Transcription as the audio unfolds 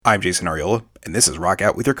I'm Jason Ariola, and this is Rock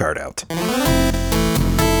Out with Your Card Out.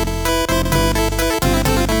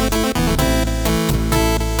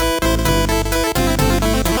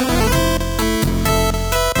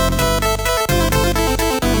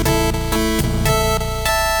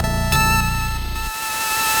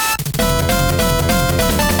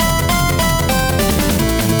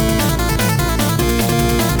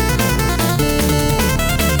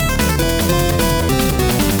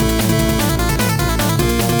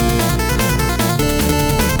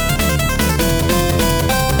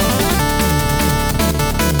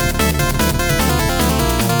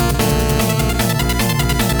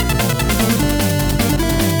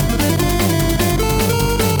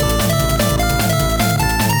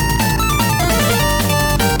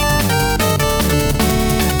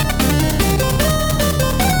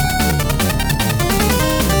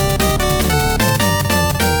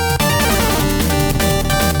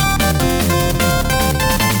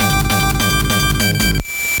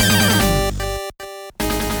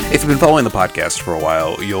 If you've been following the podcast for a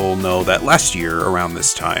while, you'll know that last year, around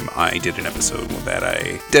this time, I did an episode that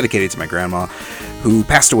I dedicated to my grandma, who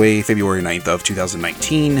passed away February 9th of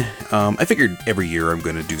 2019. I figured every year I'm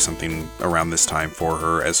going to do something around this time for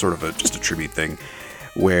her as sort of just a tribute thing,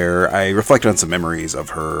 where I reflect on some memories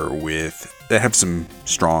of her that have some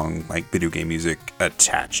strong, video game music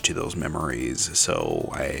attached to those memories. So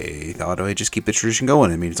I thought I'd just keep the tradition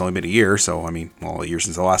going. I mean, it's only been a year, so a year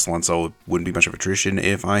since the last one, so it wouldn't be much of a tradition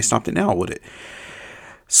if I stopped it now, would it?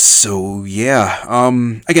 So yeah,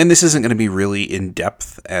 again, this isn't going to be really in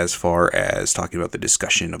depth as far as talking about the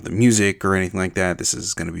discussion of the music or anything like that. This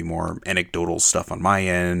is going to be more anecdotal stuff on my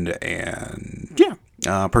end, and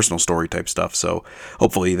yeah, personal story type stuff. So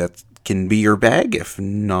hopefully that can be your bag. If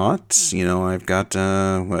not, I've got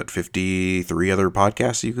 53 other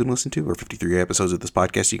podcasts you can listen to, or 53 episodes of this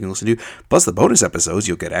podcast you can listen to, plus the bonus episodes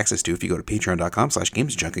you'll get access to if you go to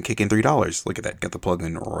patreon.com/gamesjunk and kick in $3. Look at that, got the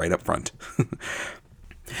plug-in right up front.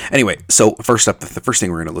 Anyway, so first up, the first thing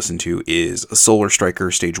we're going to listen to is Solar Striker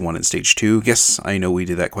Stage 1 and Stage 2. Yes, I know we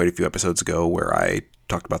did that quite a few episodes ago where I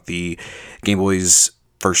talked about the Game Boy's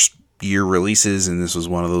first year releases, and this was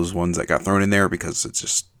one of those ones that got thrown in there because it's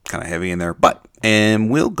just kind of heavy in there. And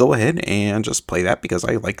we'll go ahead and just play that because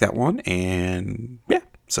I like that one, and yeah,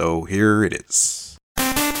 so here it is.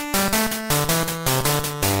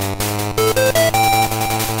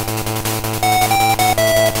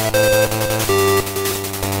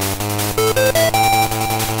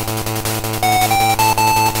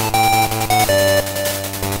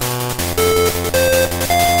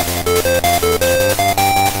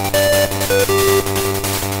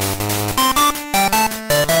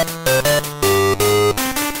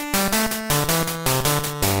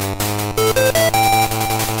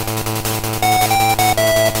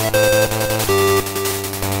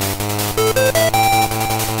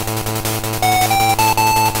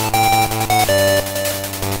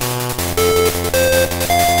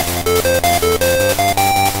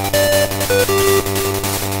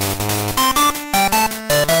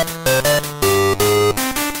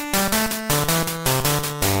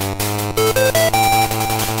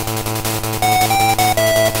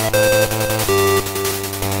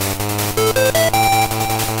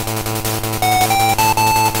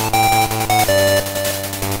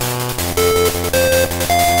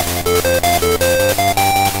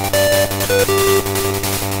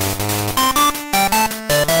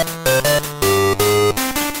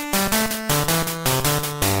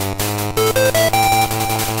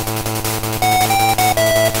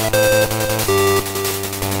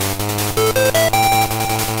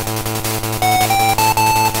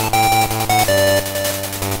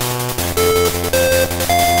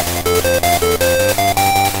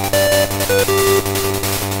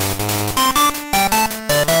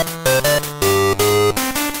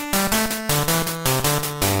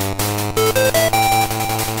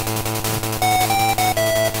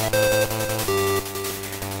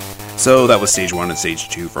 So that was Stage 1 and Stage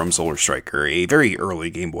 2 from Solar Striker, a very early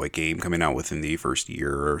Game Boy game coming out within the first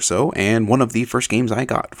year or so, and one of the first games I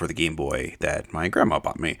got for the Game Boy that my grandma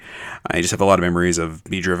bought me. I just have a lot of memories of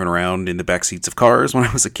me driving around in the back seats of cars when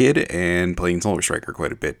I was a kid and playing Solar Striker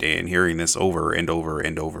quite a bit and hearing this over and over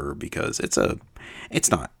and over because it's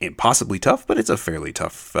not impossibly tough, but it's a fairly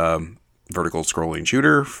tough vertical scrolling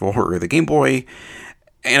shooter for the Game Boy,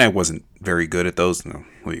 and I wasn't very good at those. No,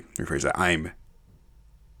 let me rephrase that. I'm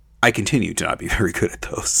I continue to not be very good at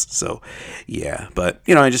those. So, yeah. But,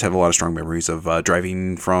 I just have a lot of strong memories of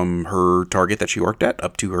driving from her Target that she worked at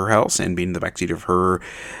up to her house and being in the backseat of her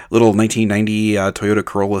little 1990 Toyota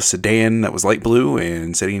Corolla sedan that was light blue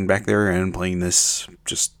and sitting back there and playing this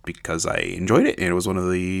just because I enjoyed it. And it was one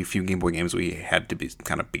of the few Game Boy games we had to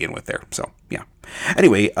kind of begin with there. So, yeah.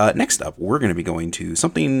 Anyway, next up, we're going to be going to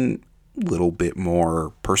something little bit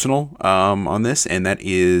more personal on this, and that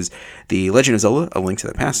is the Legend of Zelda: A Link to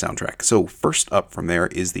the Past soundtrack. So first up from there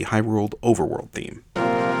is the Hyrule Overworld theme.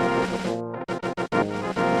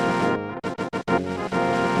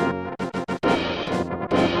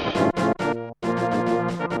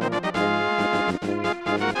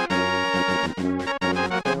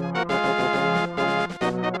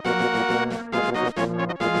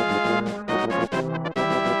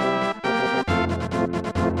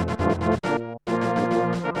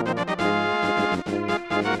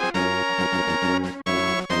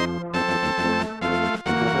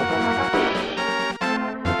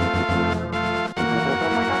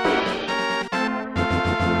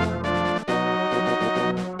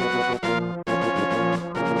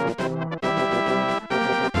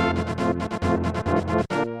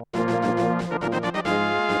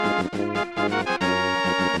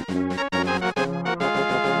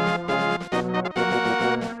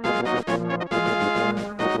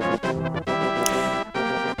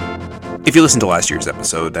 If you listen to last year's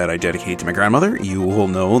episode that I dedicated to my grandmother, you will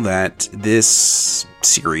know that this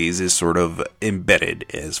series is sort of embedded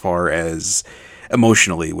as far as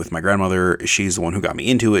emotionally with my grandmother. She's the one who got me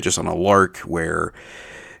into it just on a lark where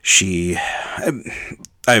I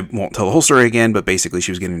won't tell the whole story again, but basically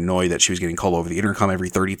she was getting annoyed that she was getting called over the intercom every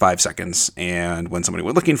 35 seconds. And when somebody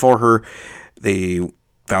went looking for her, they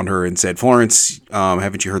found her and said, "Florence,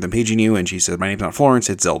 haven't you heard them paging you?" And she said, "My name's not Florence,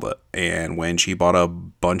 it's Zelda." And when she bought a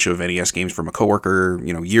bunch of NES games from a coworker,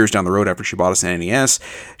 years down the road after she bought us an NES,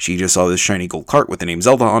 she just saw this shiny gold cart with the name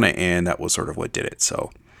Zelda on it, and that was sort of what did it. So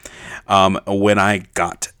when I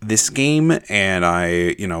got this game and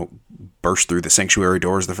I, burst through the sanctuary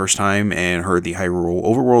doors the first time and heard the Hyrule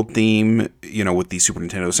Overworld theme, with the Super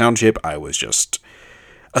Nintendo sound chip, I was just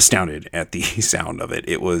astounded at the sound of it.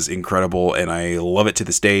 It was incredible, and I love it to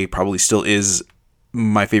this day. Probably still is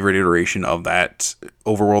my favorite iteration of that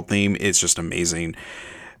Overworld theme. It's just amazing,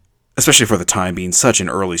 especially for the time being such an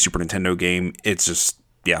early Super Nintendo game. It's just,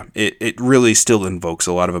 yeah, it really still invokes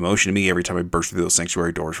a lot of emotion to me every time I burst through those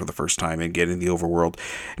sanctuary doors for the first time and get in the Overworld.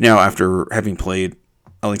 Now, after having played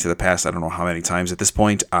A Link to the Past, I don't know how many times at this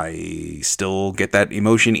point, I still get that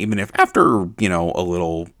emotion, even if after, a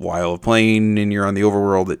little while of playing and you're on the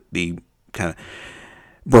Overworld, the kind of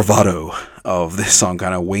bravado of this song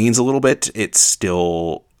kind of wanes a little bit. It's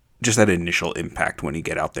still just that initial impact when you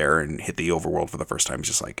get out there and hit the Overworld for the first time. It's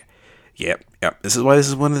just like, yep, this is why this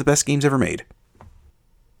is one of the best games ever made.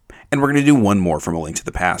 And we're going to do one more from A Link to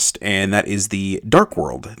the Past, and that is the Dark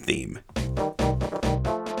World theme.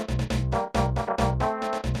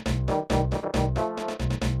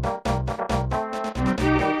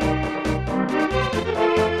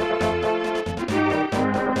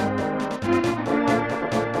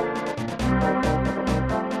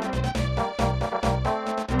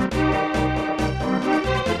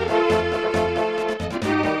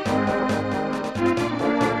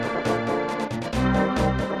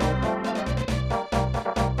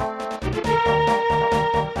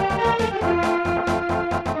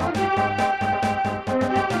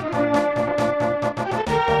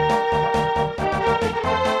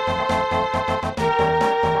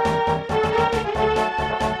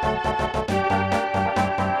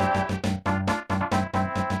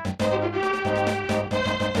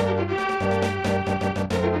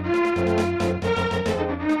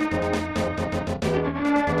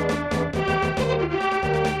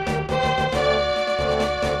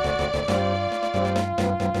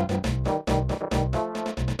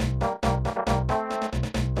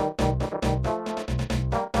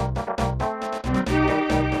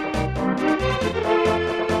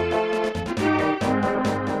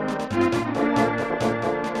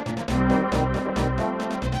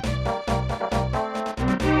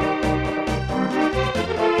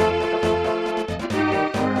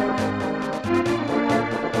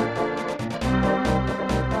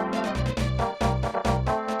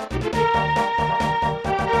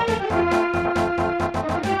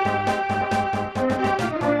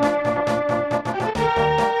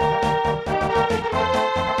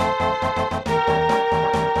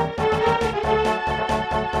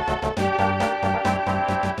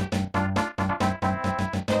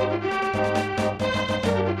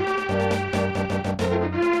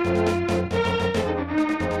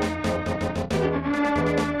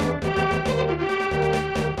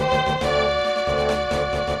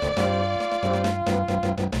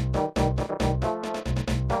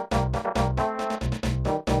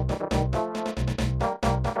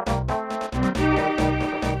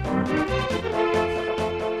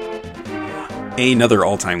 Another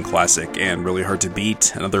all-time classic and really hard to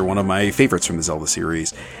beat. Another one of my favorites from the Zelda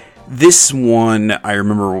series. This one, I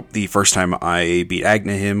remember the first time I beat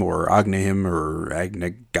Agnahim, or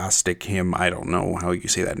Agnagostic him. I don't know how you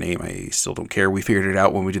say that name. I still don't care. We figured it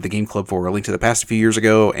out when we did the Game Club for A Link to the Past a few years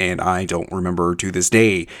ago, and I don't remember to this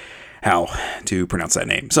day how to pronounce that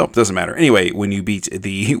name. So, it doesn't matter. Anyway, when you beat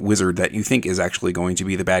the wizard that you think is actually going to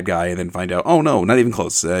be the bad guy, and then find out, oh no, not even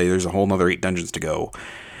close. There's a whole nother 8 dungeons to go.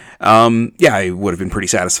 I would have been pretty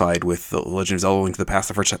satisfied with The Legend of Zelda: Link to the Past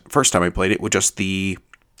the first time I played it, with just the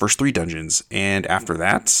first 3 dungeons, and after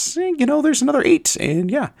that, there's another 8,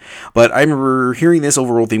 and yeah. But I remember hearing this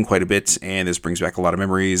overall theme quite a bit, and this brings back a lot of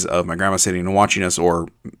memories of my grandma sitting and watching us, or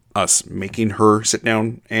us making her sit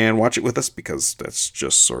down and watch it with us, because that's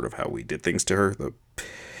just sort of how we did things to her.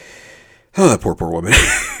 That poor woman.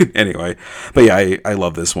 Anyway, but yeah, I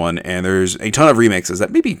love this one, and there's a ton of remixes that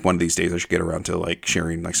maybe one of these days I should get around to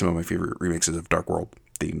sharing some of my favorite remixes of Dark World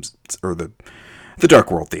themes, or the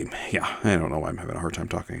Dark World theme. Yeah, I don't know why I'm having a hard time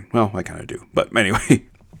talking. Well, I kind of do, but anyway.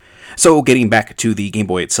 So, getting back to the Game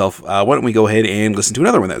Boy itself, why don't we go ahead and listen to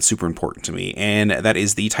another one that's super important to me, and that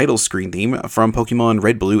is the title screen theme from Pokemon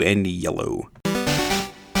Red, Blue, and Yellow.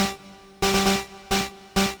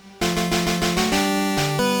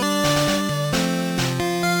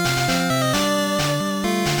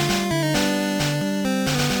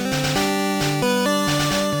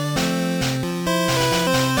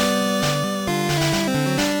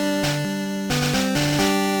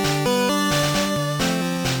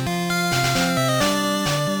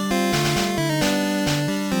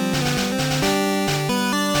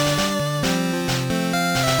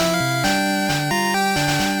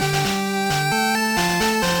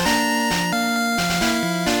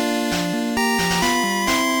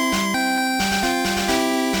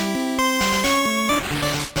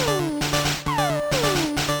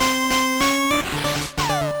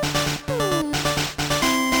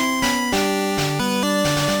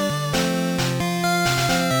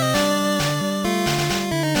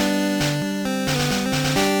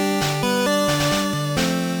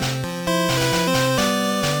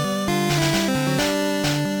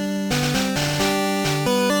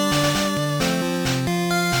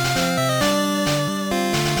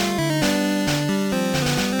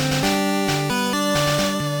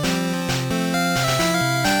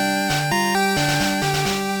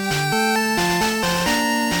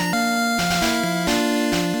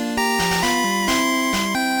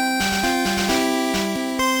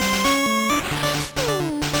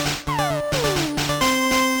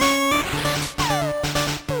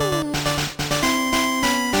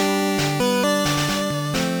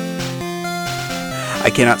 I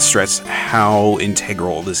cannot stress how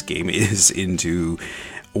integral this game is into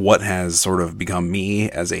what has sort of become me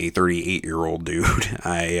as a 38-year-old dude.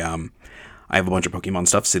 I have a bunch of Pokemon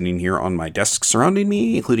stuff sitting here on my desk surrounding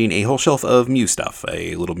me, including a whole shelf of Mew stuff.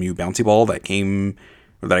 A little Mew bouncy ball that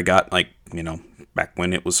I got, back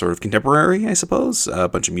when it was sort of contemporary, I suppose. A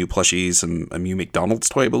bunch of Mew plushies, a Mew McDonald's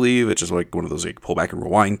toy, I believe. It's just one of those pull back and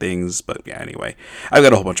rewind things. But yeah, anyway, I've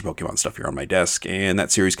got a whole bunch of Pokemon stuff here on my desk, and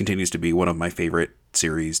that series continues to be one of my favorite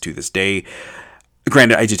series to this day.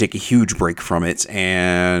 Granted, I did take a huge break from it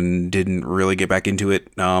and didn't really get back into it.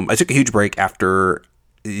 I took a huge break after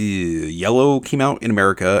Yellow came out in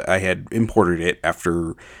America. I had imported it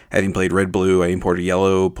after having played Red, Blue. I imported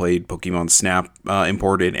Yellow, played Pokemon Snap,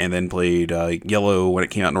 imported, and then played Yellow when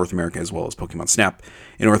it came out in North America, as well as Pokemon Snap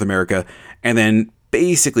in North America, and then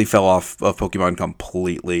basically fell off of Pokemon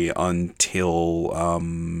completely until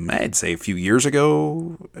I'd say a few years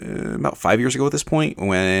ago, about 5 years ago at this point,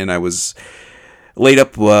 when I was laid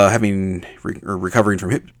up recovering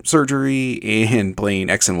from hip surgery and playing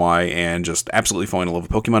X and Y, and just absolutely falling in love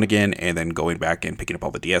with Pokemon again, and then going back and picking up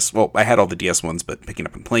all the DS. Well, I had all the DS ones, but picking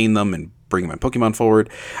up and playing them and bringing my Pokemon forward.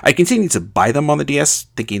 I continued to buy them on the DS,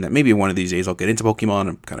 thinking that maybe one of these days I'll get into Pokemon.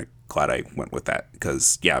 I'm kind of glad I went with that,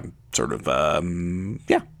 because, yeah, I'm sort of,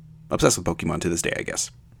 obsessed with Pokemon to this day, I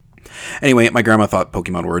guess. Anyway, my grandma thought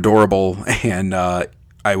Pokemon were adorable, and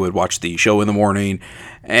I would watch the show in the morning,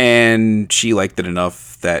 and she liked it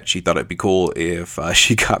enough that she thought it'd be cool if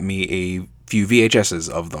she got me a few VHSs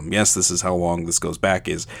of them. Yes, this is how long this goes back,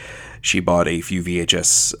 is she bought a few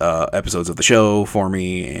VHS episodes of the show for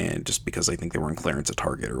me, and just because I think they were in clearance at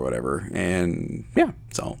Target or whatever. And yeah,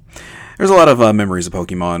 so there's a lot of memories of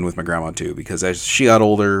Pokemon with my grandma too, because as she got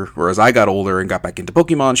older, or as I got older and got back into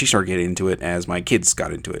Pokemon, she started getting into it as my kids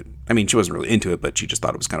got into it. I mean, she wasn't really into it, but she just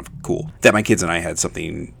thought it was kind of cool that my kids and I had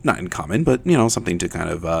something, not in common, but, something to kind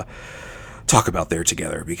of talk about there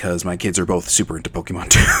together, because my kids are both super into Pokemon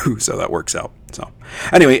too, so that works out. So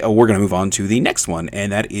anyway, we're going to move on to the next one,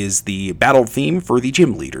 and that is the battle theme for the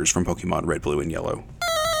gym leaders from Pokemon Red, Blue, and Yellow.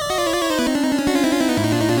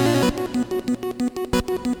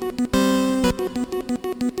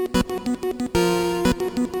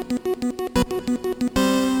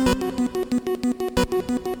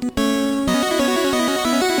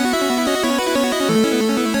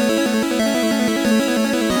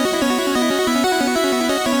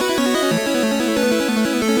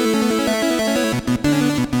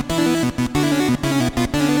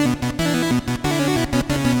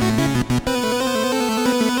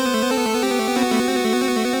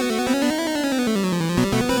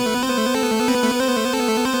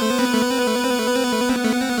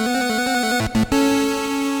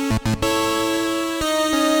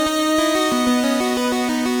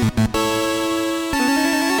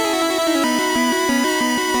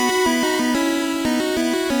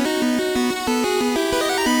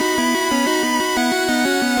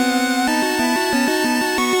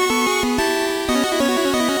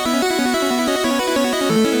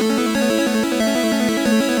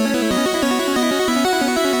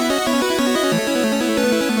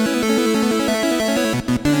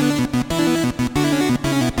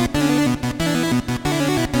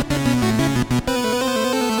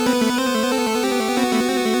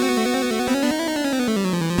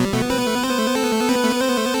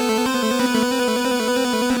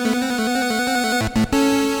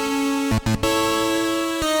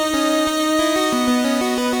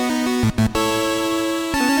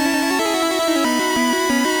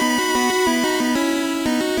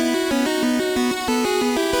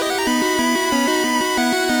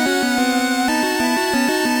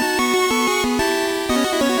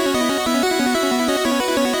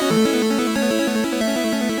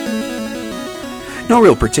 No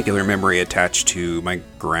real particular memory attached to my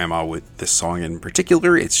grandma with this song in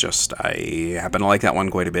particular. It's just I happen to like that one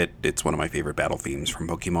quite a bit. It's one of my favorite battle themes from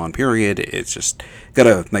Pokemon, period. It's just got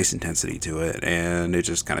a nice intensity to it, and it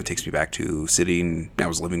just kind of takes me back to sitting. I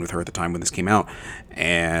was living with her at the time when this came out,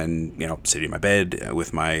 and sitting in my bed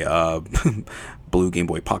with my blue Game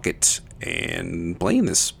Boy Pocket and playing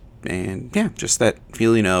this. And yeah, just that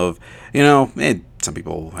feeling of, some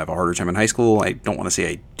people have a harder time in high school. I don't want to say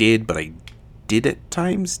I did, but I did at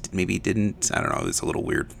times, maybe didn't. I don't know. It's a little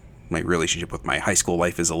weird. My relationship with my high school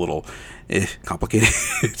life is a little complicated.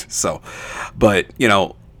 So, but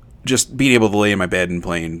just being able to lay in my bed and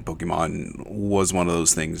playing Pokemon was one of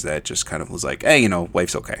those things that just kind of was like, hey,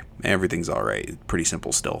 life's okay. Everything's all right. Pretty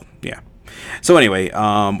simple still. Yeah. So anyway,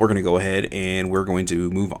 we're going to go ahead and we're going to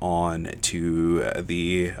move on to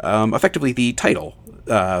the effectively the title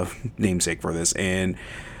namesake for this,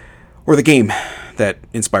 or the game that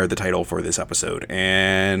inspired the title for this episode.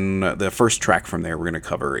 And the first track from there we're going to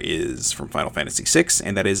cover is from Final Fantasy VI,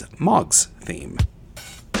 and that is Mog's theme.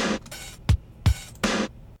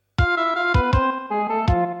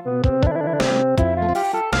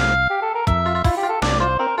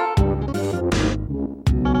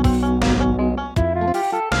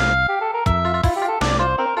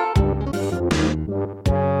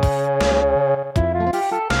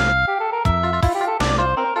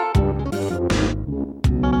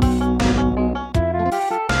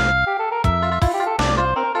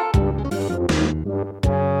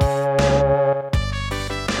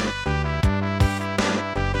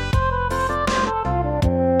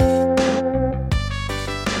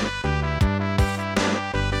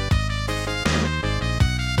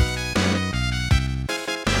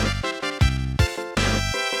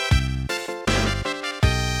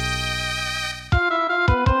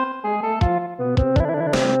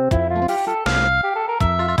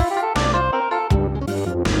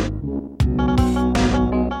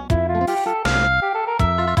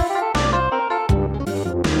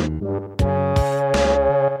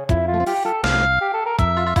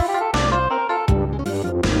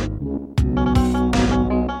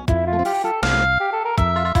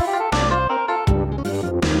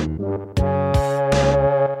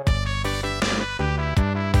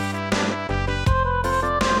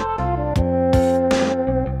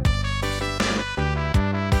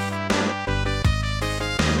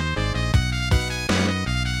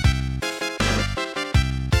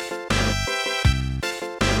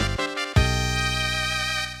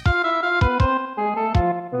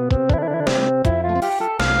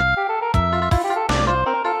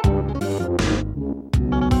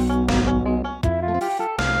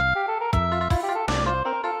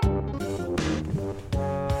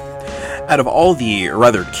 Out of all the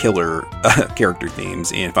rather killer character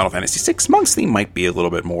themes in Final Fantasy VI, Mog's theme might be a little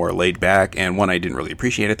bit more laid back, and one I didn't really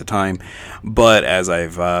appreciate at the time, but as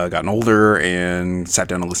I've gotten older and sat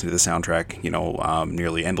down and listened to the soundtrack,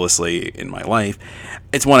 nearly endlessly in my life,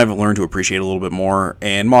 it's one I've learned to appreciate a little bit more,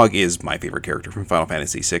 and Mog is my favorite character from Final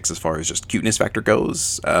Fantasy VI as far as just cuteness factor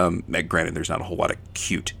goes. Granted, there's not a whole lot of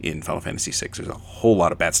cute in Final Fantasy VI. There's a whole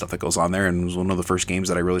lot of bad stuff that goes on there, and it was one of the first games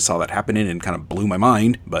that I really saw that happen in and kind of blew my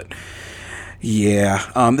mind, but...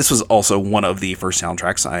 yeah, this was also one of the first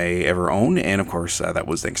soundtracks I ever owned, and of course, that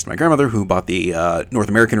was thanks to my grandmother, who bought the North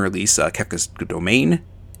American release, Kefka's Domain,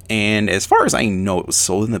 and as far as I know, it was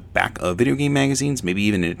sold in the back of video game magazines, maybe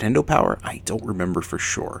even Nintendo Power. I don't remember for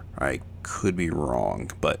sure. I could be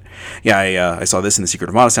wrong, but yeah, I saw this in the Secret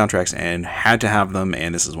of Mana soundtracks and had to have them,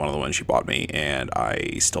 and this is one of the ones she bought me, and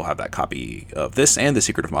I still have that copy of this and the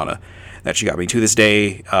Secret of Mana that she got me to this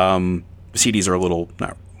day. CDs are a little...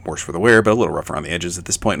 not worse for the wear, but a little rough around the edges at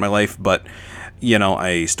this point in my life, but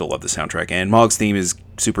I still love the soundtrack, and Mog's theme is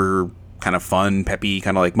super kind of fun, peppy,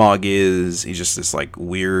 kind of like Mog is. He's just this like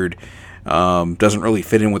weird, doesn't really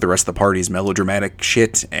fit in with the rest of the party's melodramatic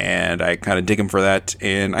shit, and I kind of dig him for that,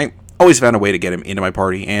 and I always found a way to get him into my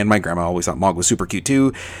party, and my grandma always thought Mog was super cute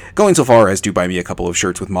too, going so far as to buy me a couple of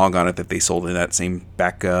shirts with Mog on it that they sold in that same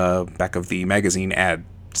back of the magazine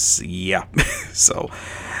ads. Yeah. So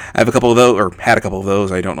I have a couple of those, or had a couple of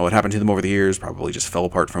those. I don't know what happened to them over the years. Probably just fell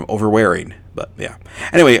apart from overwearing. But yeah.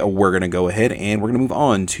 Anyway, we're going to go ahead and we're going to move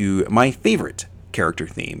on to my favorite character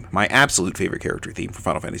theme. My absolute favorite character theme for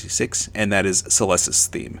Final Fantasy VI, and that is Celeste's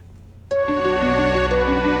theme.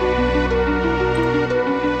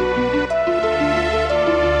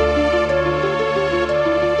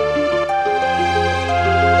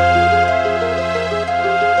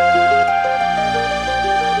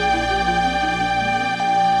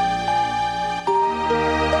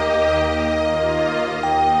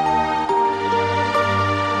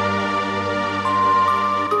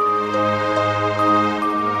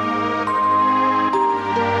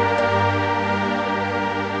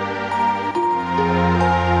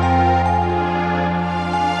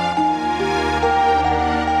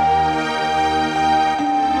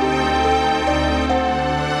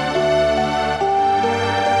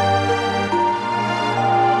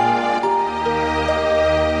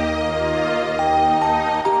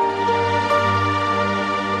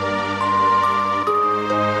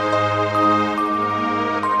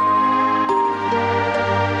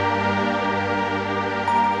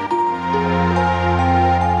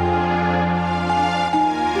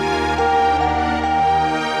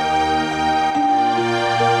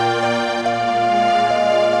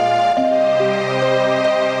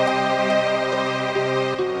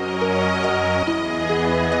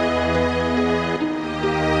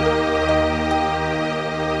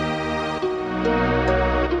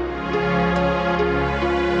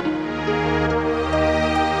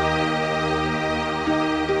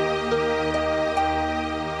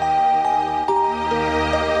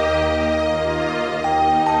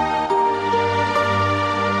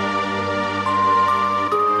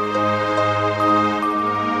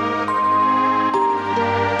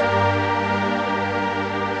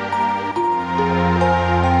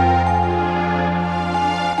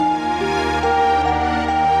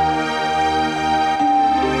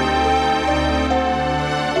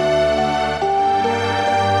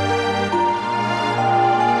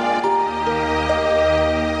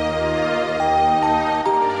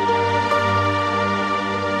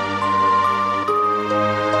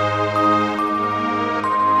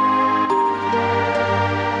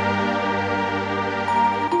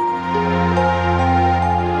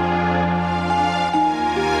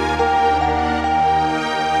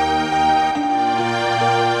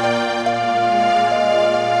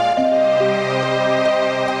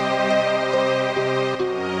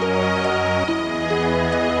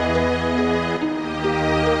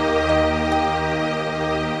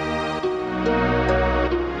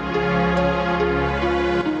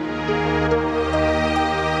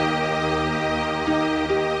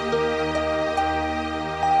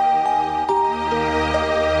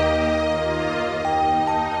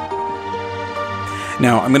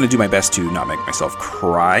 Now, I'm going to do my best to not make myself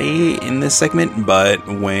cry in this segment, but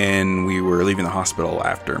when we were leaving the hospital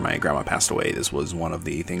after my grandma passed away, this was one of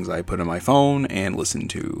the things I put on my phone and listened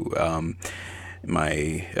to.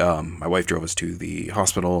 My wife drove us to the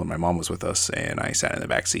hospital, and my mom was with us, and I sat in the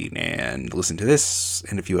back seat and listened to this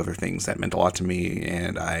and a few other things that meant a lot to me,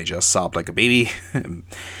 and I just sobbed like a baby.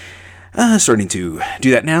 Starting to do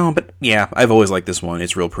that now, but yeah, I've always liked this one.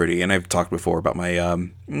 It's real pretty, and I've talked before about my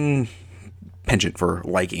penchant for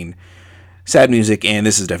liking sad music, and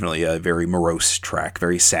this is definitely a very morose track,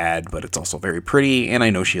 very sad, but it's also very pretty, and I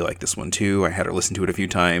know she liked this one too. I had her listen to it a few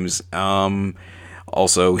times.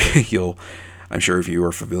 Also, I'm sure if you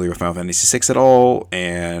are familiar with Final Fantasy VI at all,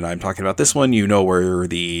 and I'm talking about this one, you know where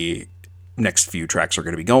the next few tracks are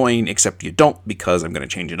going to be going, except you don't, because I'm going to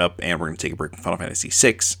change it up, and we're going to take a break from Final Fantasy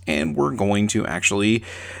VI, and we're going to actually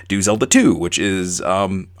do Zelda 2, which is, I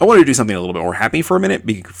wanted to do something a little bit more happy for a minute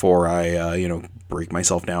before I, break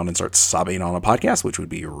myself down and start sobbing on a podcast, which would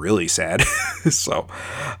be really sad. So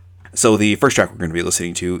the first track we're going to be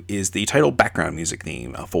listening to is the title background music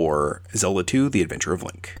theme for Zelda 2, The Adventure of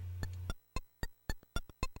Link.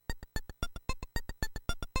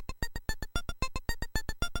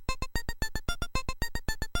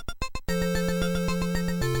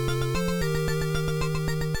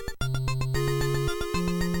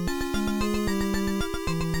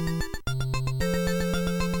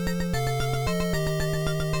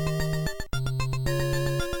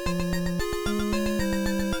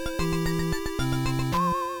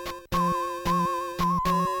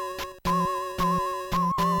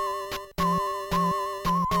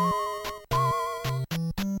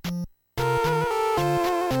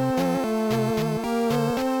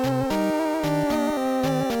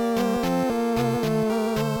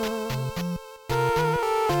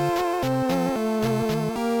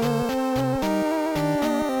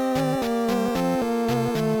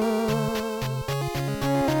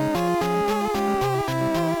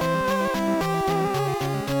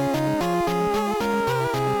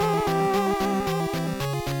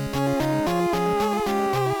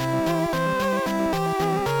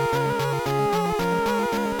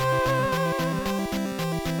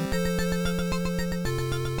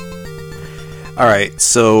 Alright,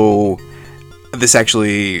 so this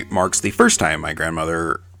actually marks the first time my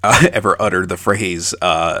grandmother ever uttered the phrase, is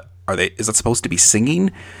that supposed to be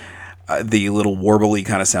singing? The little warbly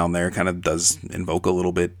kind of sound there kind of does invoke a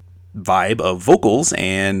little bit vibe of vocals,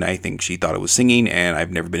 and I think she thought it was singing, and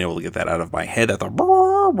I've never been able to get that out of my head. I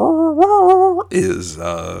thought is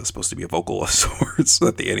supposed to be a vocal of sorts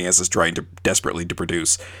that the NES is trying to desperately to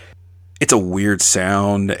produce. It's a weird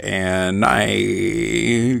sound, and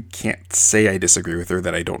I can't say I disagree with her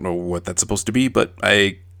that I don't know what that's supposed to be, but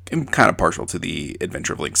I am kind of partial to the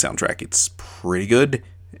Adventure of Link soundtrack. It's pretty good,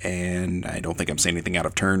 and I don't think I'm saying anything out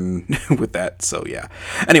of turn with that, so yeah.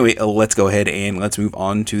 Anyway, let's go ahead and let's move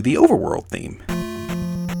on to the overworld theme.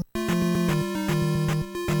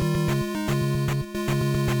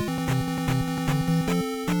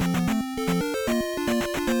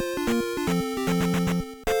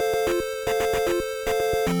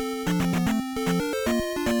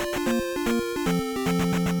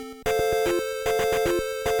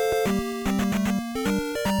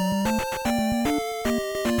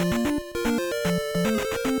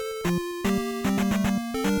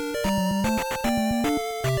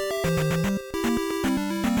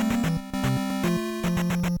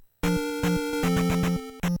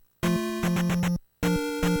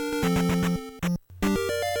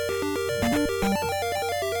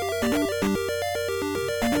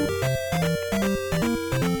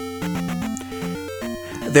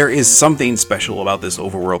 There is something special about this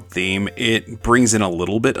overworld theme. It brings in a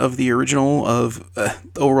little bit of the original of the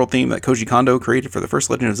overworld theme that Koji Kondo created for the first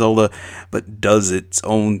Legend of Zelda, but does its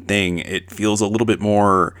own thing. It feels a little bit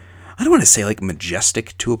more, I don't want to say like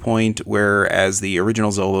majestic to a point, whereas the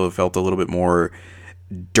original Zelda felt a little bit more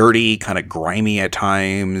dirty, kind of grimy at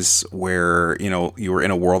times, where, you were in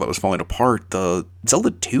a world that was falling apart. The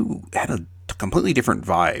Zelda 2 had a completely different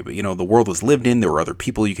vibe. The world was lived in, there were other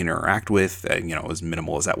people you can interact with, and, as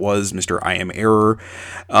minimal as that was, Mr. I Am Error.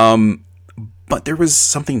 But there was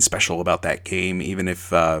something special about that game, even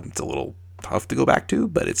if it's a little tough to go back to,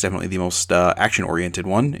 but it's definitely the most action-oriented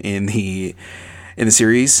one in the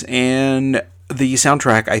series. And the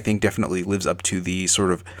soundtrack, I think, definitely lives up to the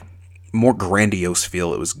sort of more grandiose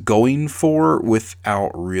feel it was going for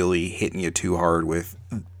without really hitting you too hard with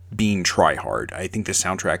being try hard. I think the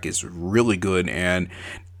soundtrack is really good and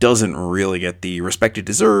doesn't really get the respect it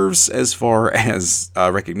deserves as far as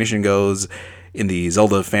recognition goes in the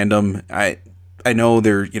Zelda fandom. I know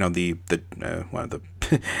they're one of the one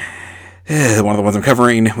of the ones I'm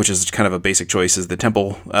covering, which is kind of a basic choice, is the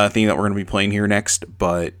temple theme that we're going to be playing here next.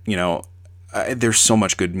 But there's so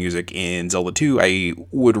much good music in Zelda 2. I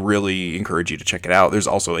would really encourage you to check it out. There's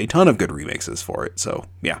also a ton of good remixes for it. So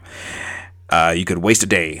yeah. You could waste a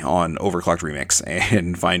day on Overclocked Remix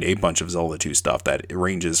and find a bunch of Zelda 2 stuff that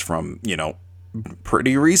ranges from,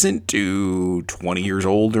 pretty recent to 20 years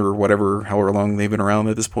old or whatever, however long they've been around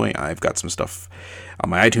at this point. I've got some stuff on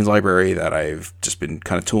my iTunes library that I've just been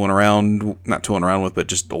kind of not tooling around with, but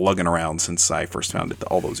just lugging around since I first found it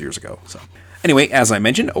all those years ago. So anyway, as I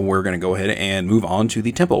mentioned, we're going to go ahead and move on to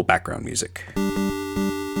the tempo background music.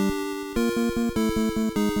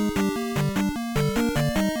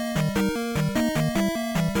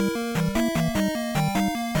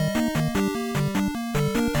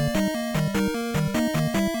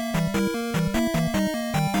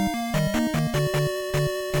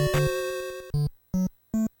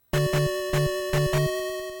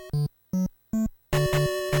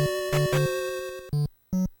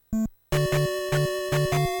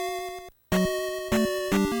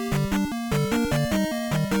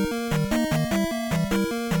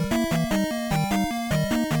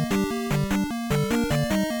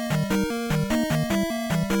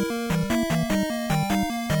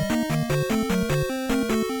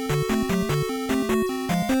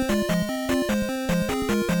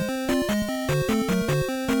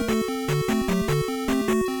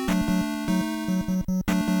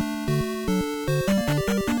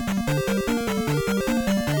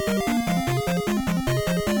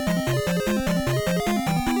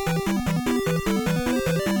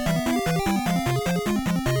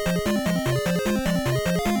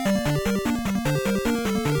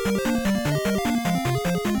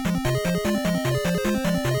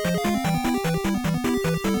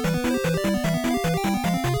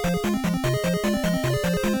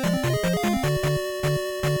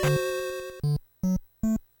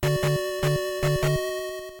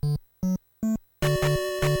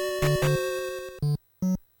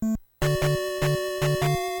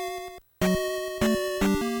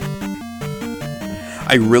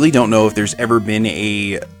 I really don't know if there's ever been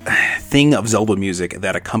a thing of Zelda music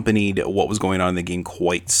that accompanied what was going on in the game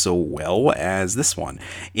quite so well as this one.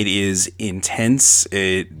 It is intense.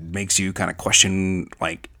 It makes you kind of question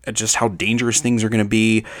like just how dangerous things are going to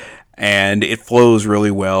be. And it flows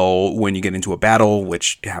really well when you get into a battle,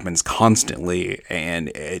 which happens constantly, and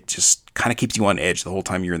it just kind of keeps you on edge the whole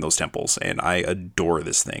time you're in those temples, and I adore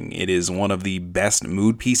this thing. It is one of the best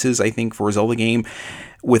mood pieces, I think, for a Zelda game,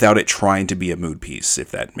 without it trying to be a mood piece, if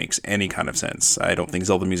that makes any kind of sense. I don't think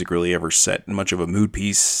Zelda music really ever set much of a mood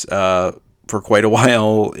piece for quite a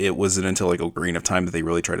while. It wasn't until like Ocarina of Time that they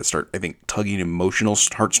really tried to start, I think, tugging emotional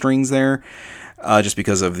heartstrings there, just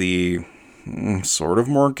because of the sort of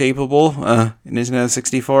more capable Nintendo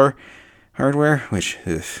 64 hardware, which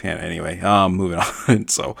anyway, moving on.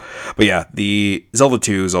 So, but yeah, the Zelda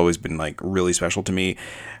 2 has always been like really special to me.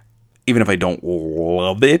 Even if I don't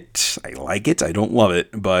love it, I like it. I don't love it,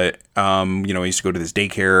 but I used to go to this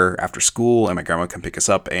daycare after school, and my grandma would come pick us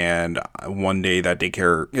up. And one day, the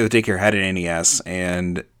daycare had an NES,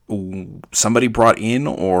 and somebody brought in,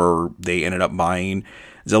 or they ended up buying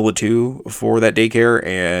Zelda 2 for that daycare,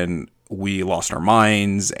 and we lost our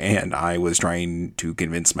minds, and I was trying to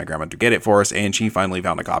convince my grandma to get it for us, and she finally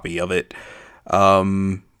found a copy of it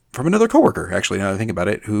from another coworker, actually, now that I think about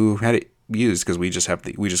it, who had it used, because we just got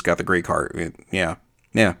the gray card. Yeah.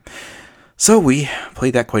 So we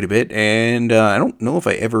played that quite a bit, and I don't know if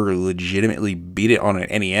I ever legitimately beat it on an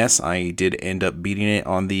NES. I did end up beating it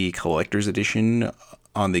on the collector's edition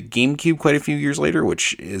on the GameCube quite a few years later,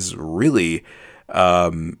 which is really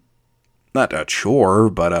not a chore,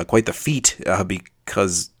 but quite the feat,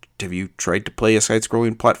 because have you tried to play a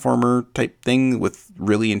side-scrolling platformer type thing with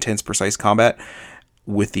really intense, precise combat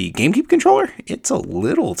with the GameCube controller? It's a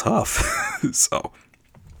little tough. So,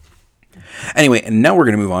 anyway, and now we're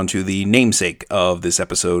going to move on to the namesake of this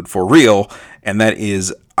episode for real, and that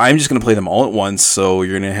is, I'm just going to play them all at once, so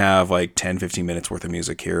you're going to have like 10-15 minutes worth of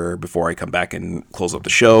music here before I come back and close up the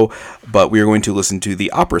show. But we are going to listen to the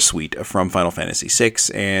opera suite from Final Fantasy VI,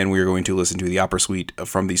 and we are going to listen to the opera suite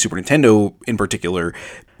from the Super Nintendo in particular,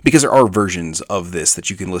 because there are versions of this that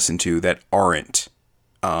you can listen to that aren't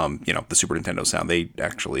the Super Nintendo sound. They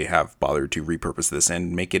actually have bothered to repurpose this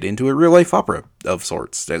and make it into a real-life opera of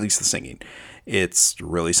sorts, at least the singing. It's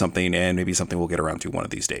really something, and maybe something we'll get around to one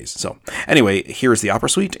of these days. So, anyway, here's the opera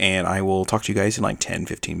suite, and I will talk to you guys in like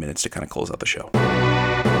 10-15 minutes to kind of close out the show.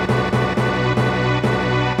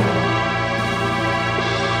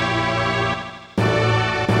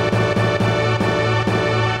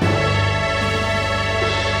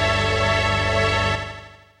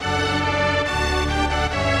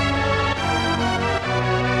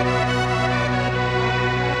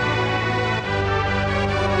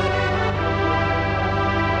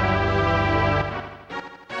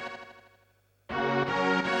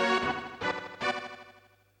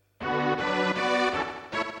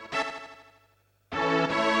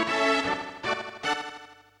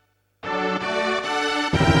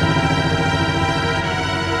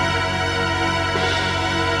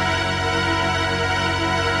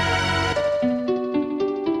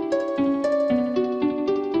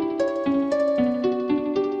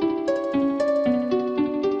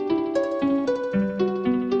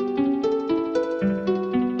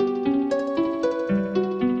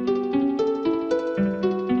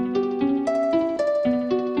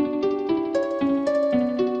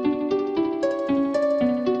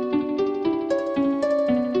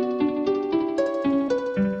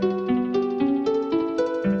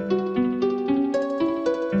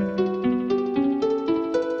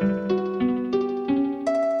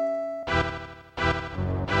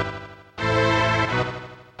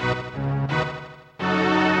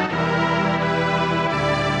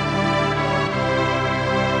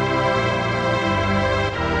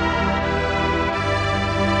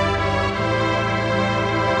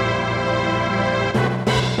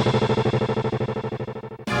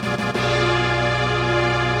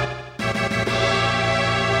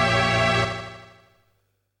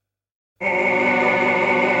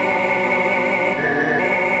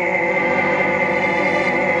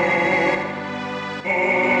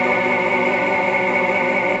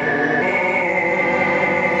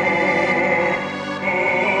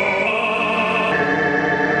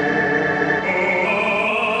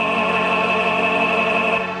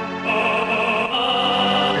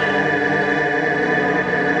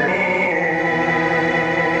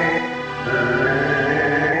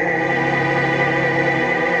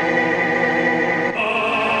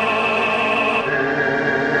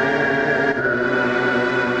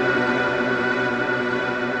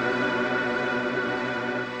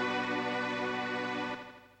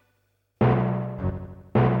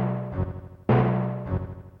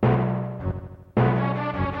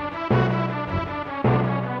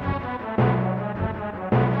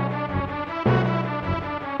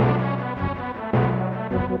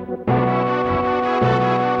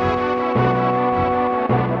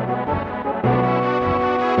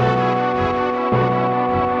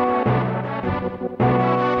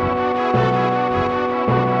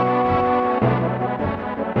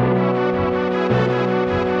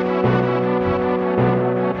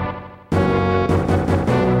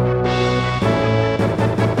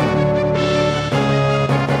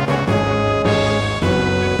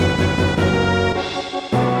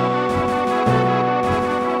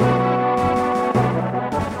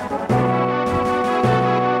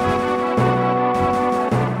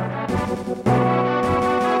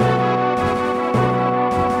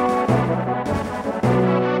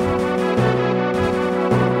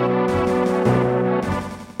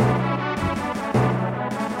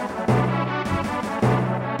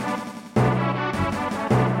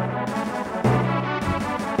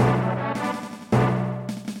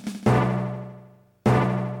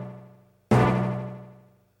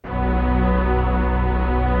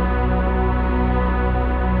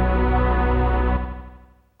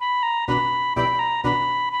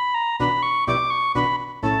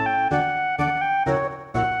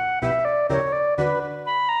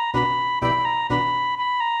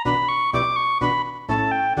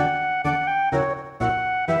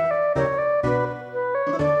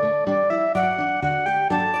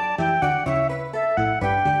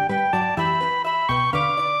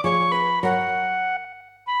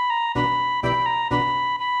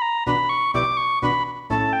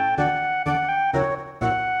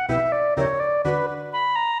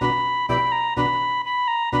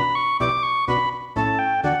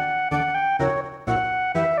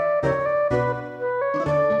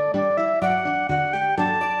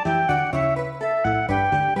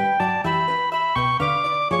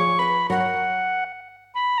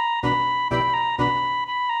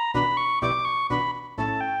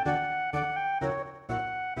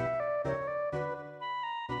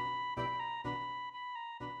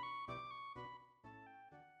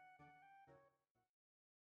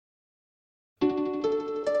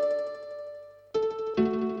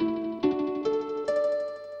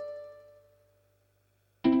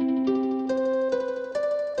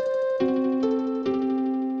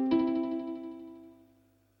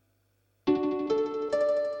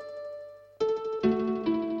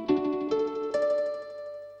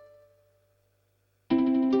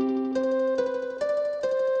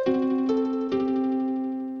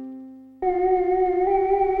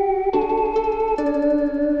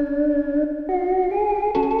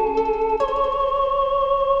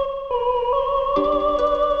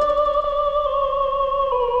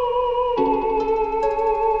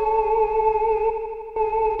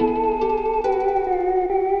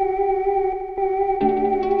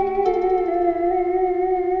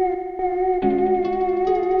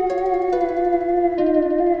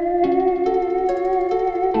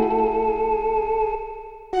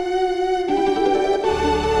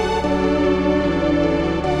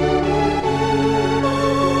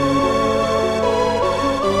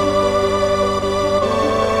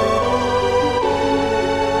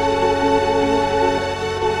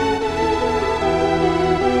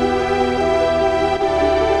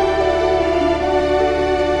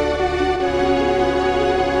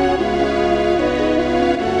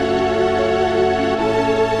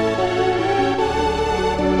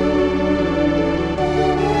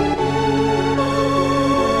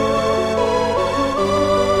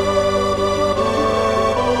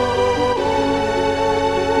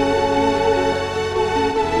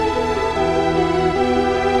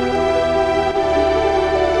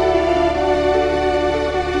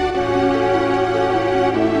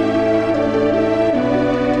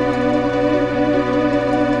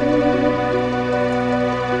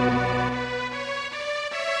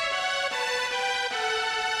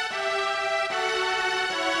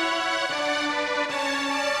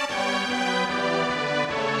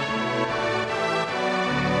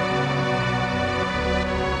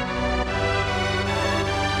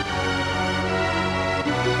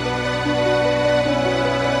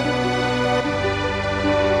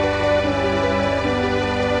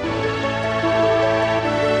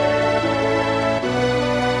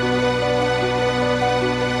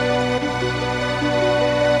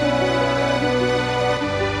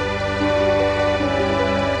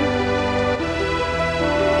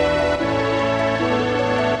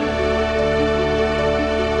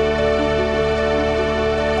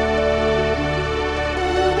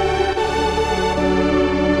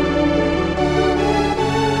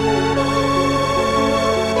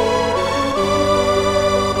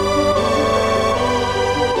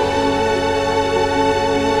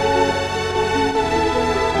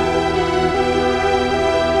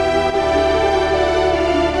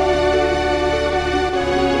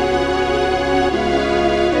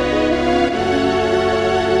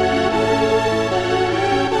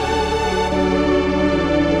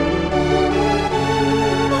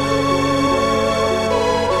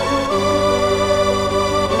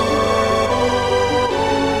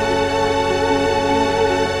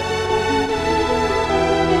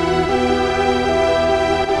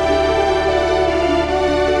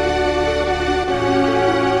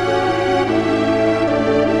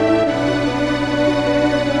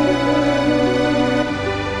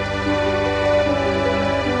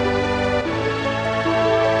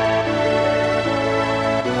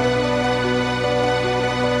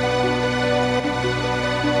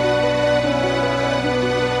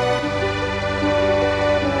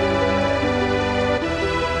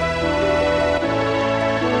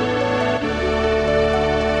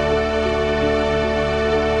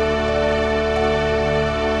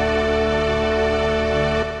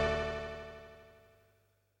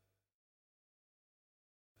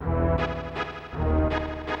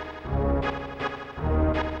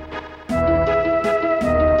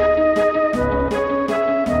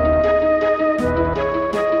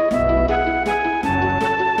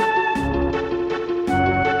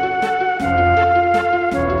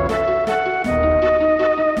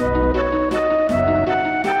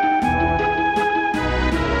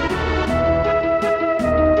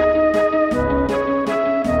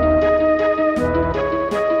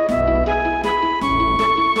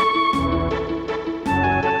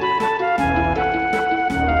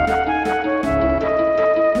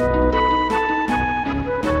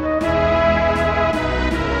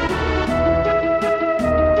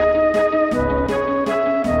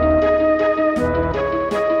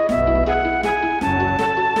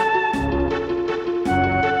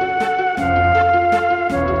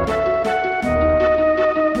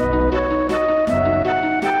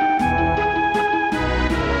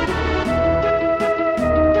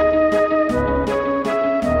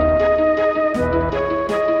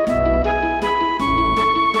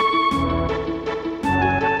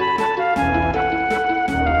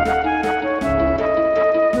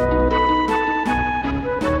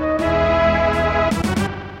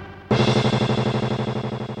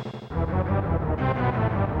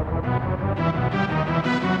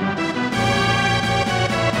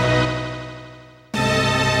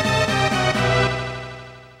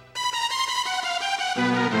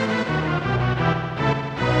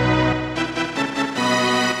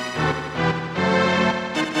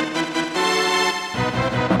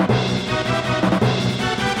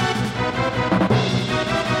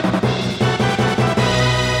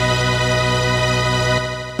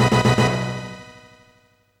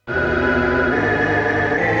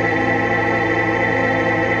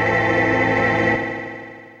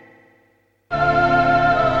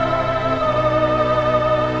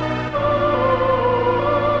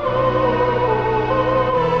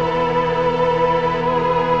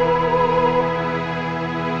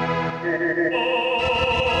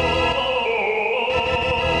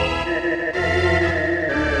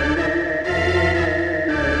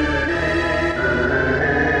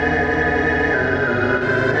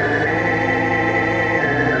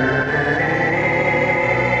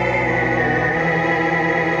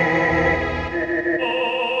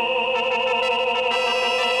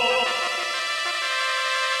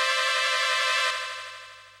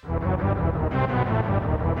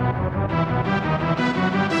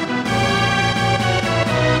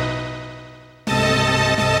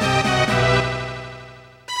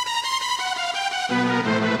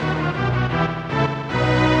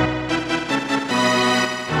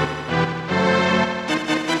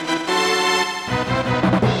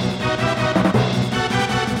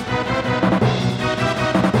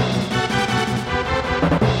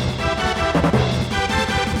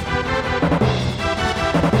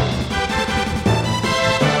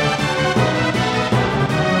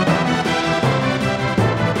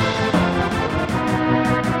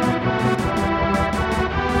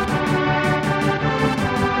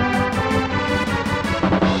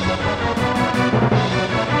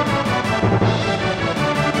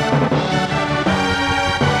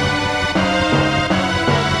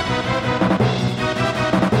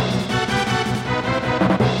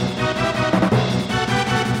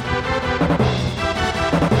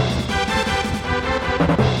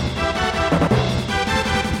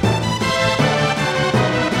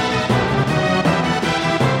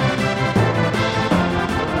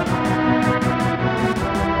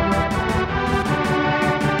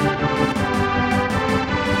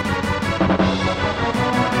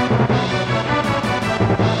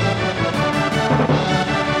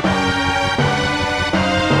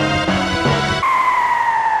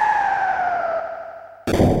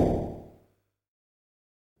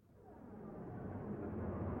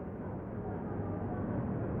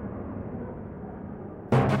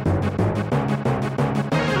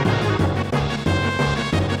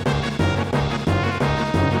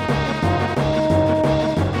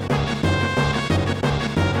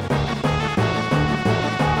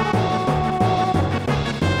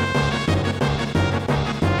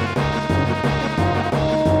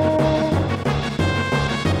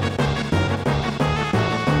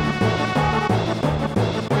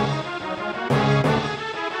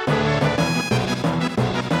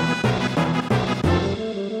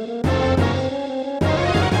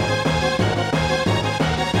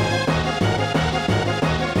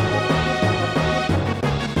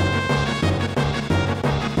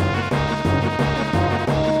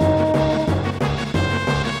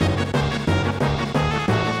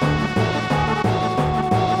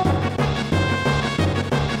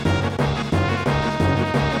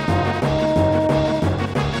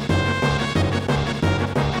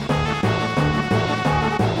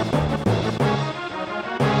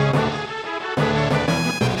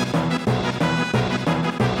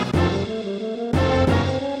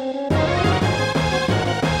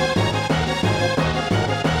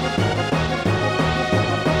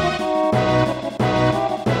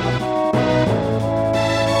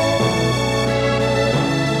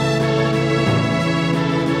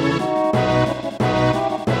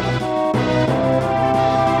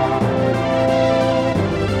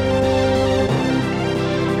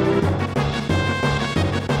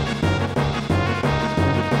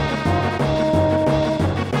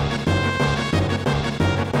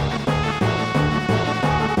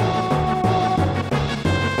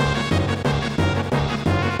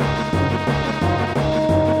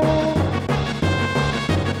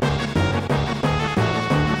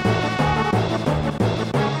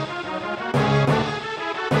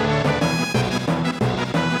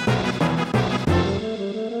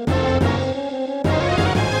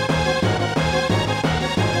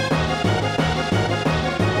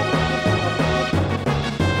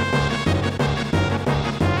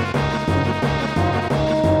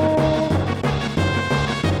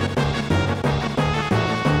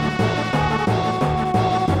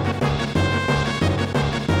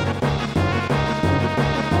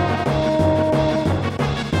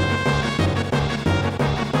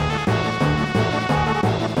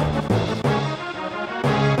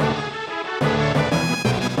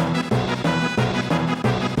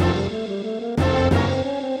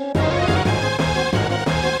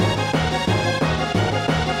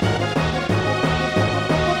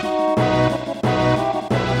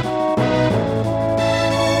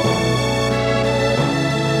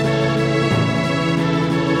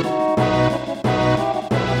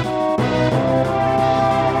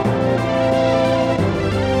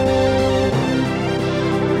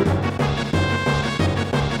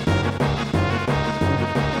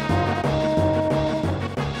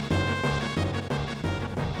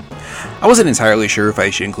 I wasn't entirely sure if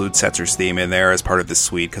I should include Setzer's theme in there as part of this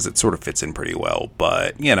suite, because it sort of fits in pretty well,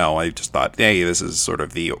 but, you know, I just thought, hey, this is sort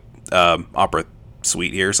of the opera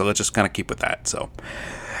suite here, so let's just kind of keep with that. So,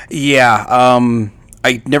 yeah,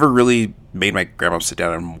 I never really made my grandma sit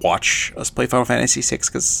down and watch us play Final Fantasy VI,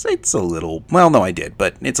 because it's a little, well, no, I did,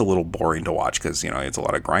 but it's a little boring to watch, because, you know, it's a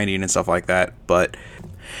lot of grinding and stuff like that, but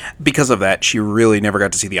because of that, she really never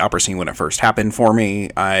got to see the opera scene when it first happened for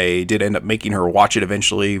me. I did end up making her watch it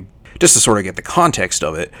eventually, just to sort of get the context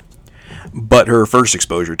of it. But her first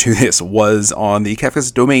exposure to this was on the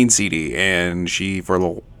Kefka's Domain CD, and she, for a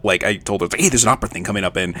little, like, I told her, hey, there's an opera thing coming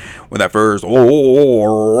up, and when that first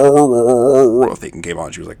thing came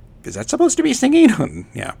on, she was like, is that supposed to be singing? And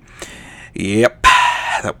yeah. Yep.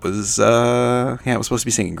 That was, it was supposed to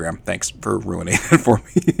be singing, Graham. Thanks for ruining it for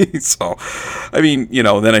me. So, I mean, you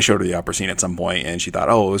know, then I showed her the opera scene at some point, and she thought,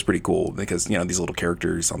 oh, it was pretty cool, because, you know, these little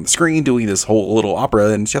characters on the screen doing this whole little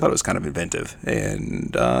opera, and she thought it was kind of inventive,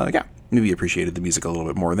 and, maybe appreciated the music a little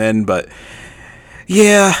bit more then, but,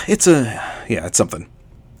 yeah, it's something.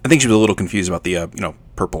 I think she was a little confused about the,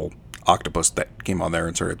 purple octopus that came on there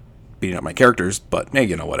and started beating up my characters, but, hey,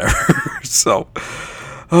 you know, whatever. So,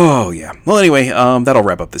 Oh, yeah. Well, anyway, that'll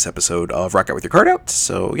wrap up this episode of Rock Out With Your Card Out.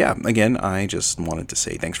 So, yeah, again, I just wanted to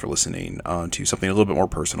say thanks for listening to something a little bit more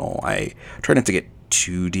personal. I try not to get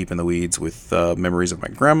too deep in the weeds with memories of my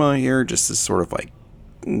grandma here, just as sort of like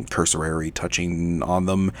cursory touching on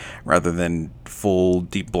them rather than full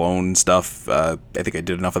deep blown stuff. I think I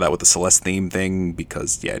did enough of that with the Celeste theme thing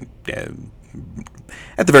because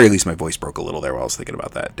at the very least my voice broke a little there while I was thinking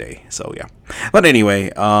about that day. So yeah, but anyway,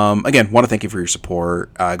 again, want to thank you for your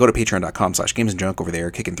support. Go to patreon.com/gamesandjunk. Over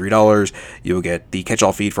there, kicking $3, you'll get the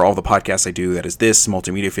catch-all feed for all the podcasts I do. That is this,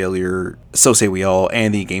 Multimedia Failure, So Say We All,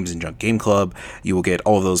 and the Games and Junk Game Club. You will get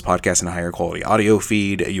all of those podcasts in a higher quality audio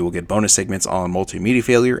feed. You will get bonus segments on Multimedia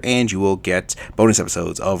Failure, and you will get bonus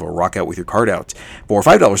episodes of Rock Out With Your Card Out. For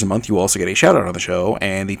 $5 a month, you will also get a shout out on the show,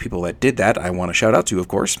 and the people that did that I want to shout out to, of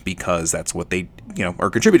course, because that's what they are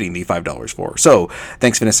contributing the $5 for. So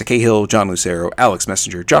thanks Vanessa Cahill, John Lucero, Alex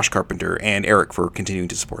Messenger, Josh Carpenter, and Eric for continuing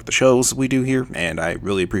to support the shows we do here, and I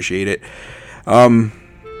really appreciate it. I'm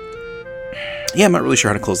not really sure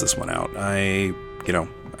how to close this one out. I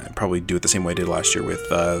probably do it the same way I did last year with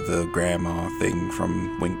the grandma thing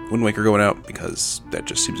from Wind Waker going out, because that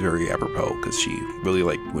just seems very apropos, because she really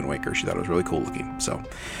liked Wind Waker. She thought it was really cool looking. So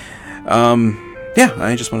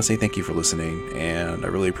I just want to say thank you for listening, and I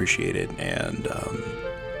really appreciate it. And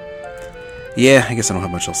I guess I don't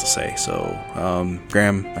have much else to say. So,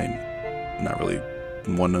 Graham, I'm not really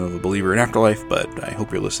one of a believer in afterlife, but I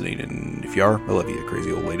hope you're listening, and if you are, I love you,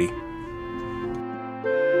 crazy old lady.